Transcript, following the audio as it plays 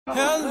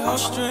Hello,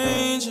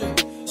 stranger.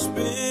 It's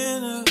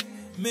been a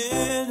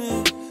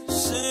minute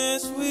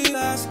since we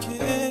last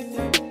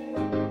kicked.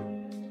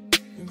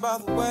 And by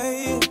the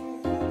way,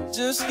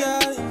 just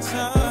got in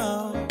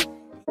town.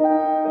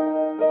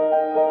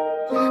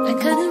 I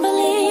couldn't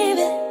believe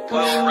it.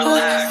 Well,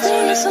 relax,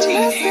 Miss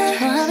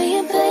Teenager. Why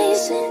being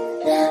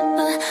patient?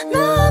 But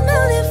now I'm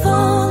really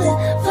falling,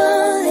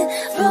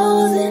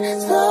 frozen,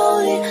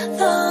 slowly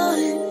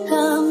falling.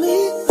 Got me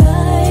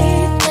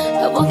right.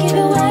 I won't keep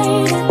you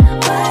waiting.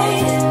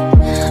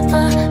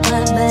 My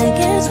bag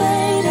is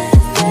waiting,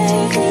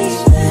 baby.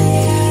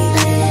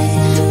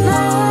 My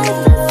eyes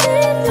are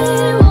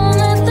sleeping, won't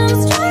let them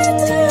stray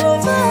too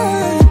far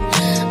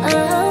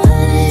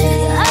away.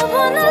 I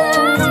wanna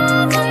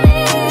love me,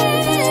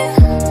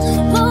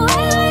 but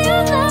why will you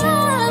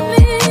love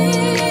me?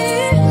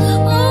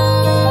 Oh,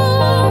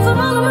 from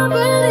all of my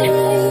pretty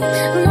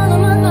and all of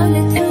my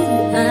money too.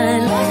 I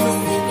like to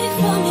see me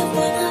from your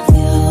point of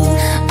view.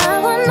 I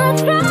wanna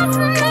trust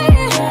me.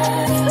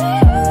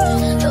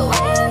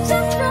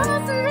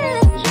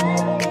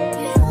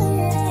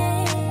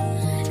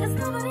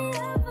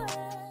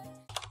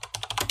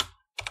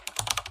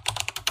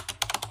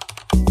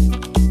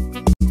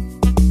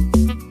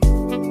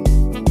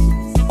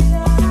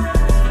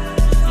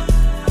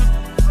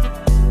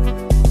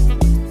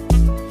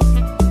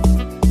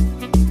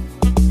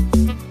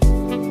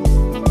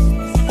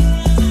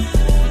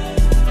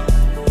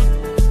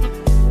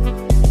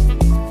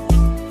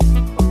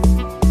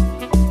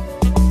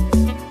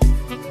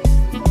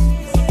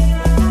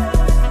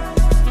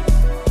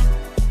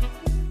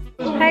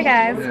 Hi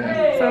guys,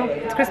 so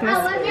it's Christmas.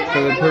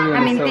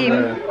 I'm in theme.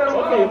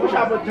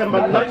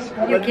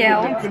 You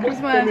girl. It's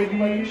Christmas.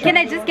 Can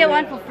I just get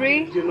one for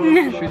free?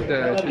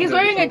 He's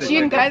wearing a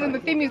jean, guys, and the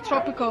theme is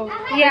tropical.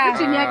 Yeah.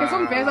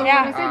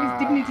 Yeah. Save his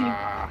dignity.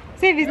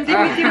 Save his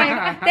dignity,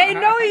 man. They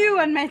know you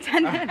on my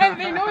channel. And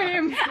they know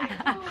him.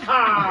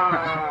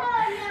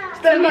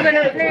 So we're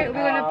gonna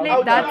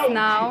play darts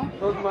now.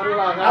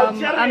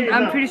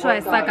 I'm pretty sure I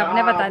suck. I've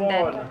never done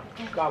that,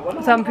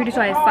 so I'm pretty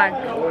sure I suck.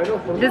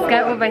 This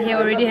guy over here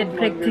already had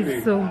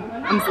practice, so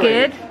I'm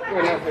scared.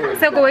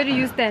 So go, where do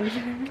you stand?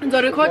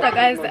 The recorder,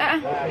 guys.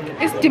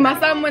 It's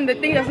Dimasam when the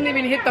thing doesn't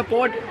even hit the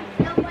board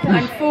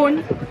and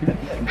phone.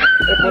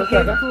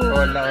 Okay,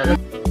 cool.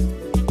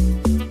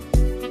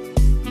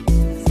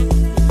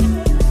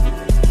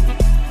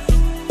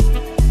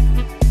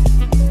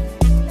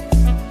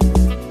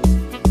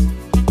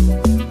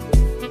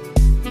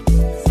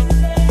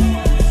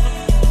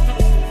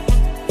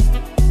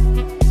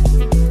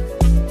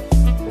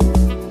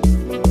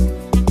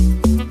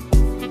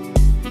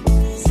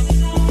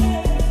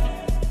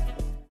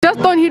 Just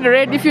don't hit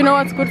red if you know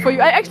what's good for you.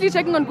 I actually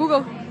checking on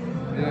Google.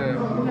 Yeah.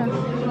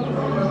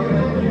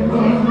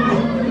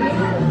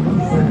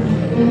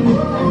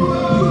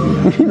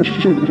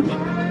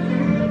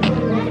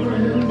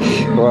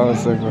 Wow,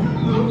 Seko.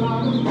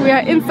 We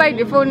are inside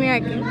the phone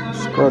here.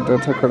 Score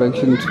data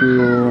collection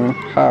to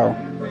how?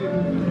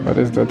 What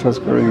is data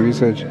scoring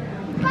research?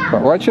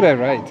 But what should I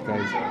write,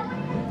 guys?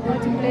 How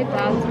to play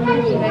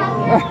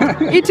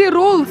darts? It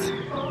rules.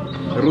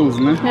 Rules,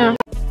 no? Yeah.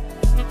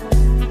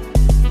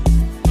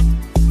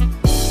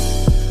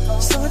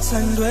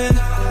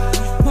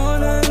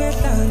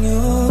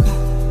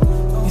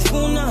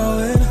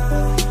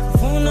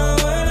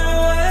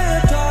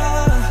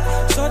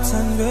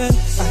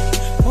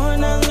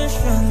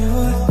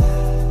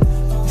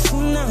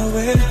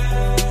 When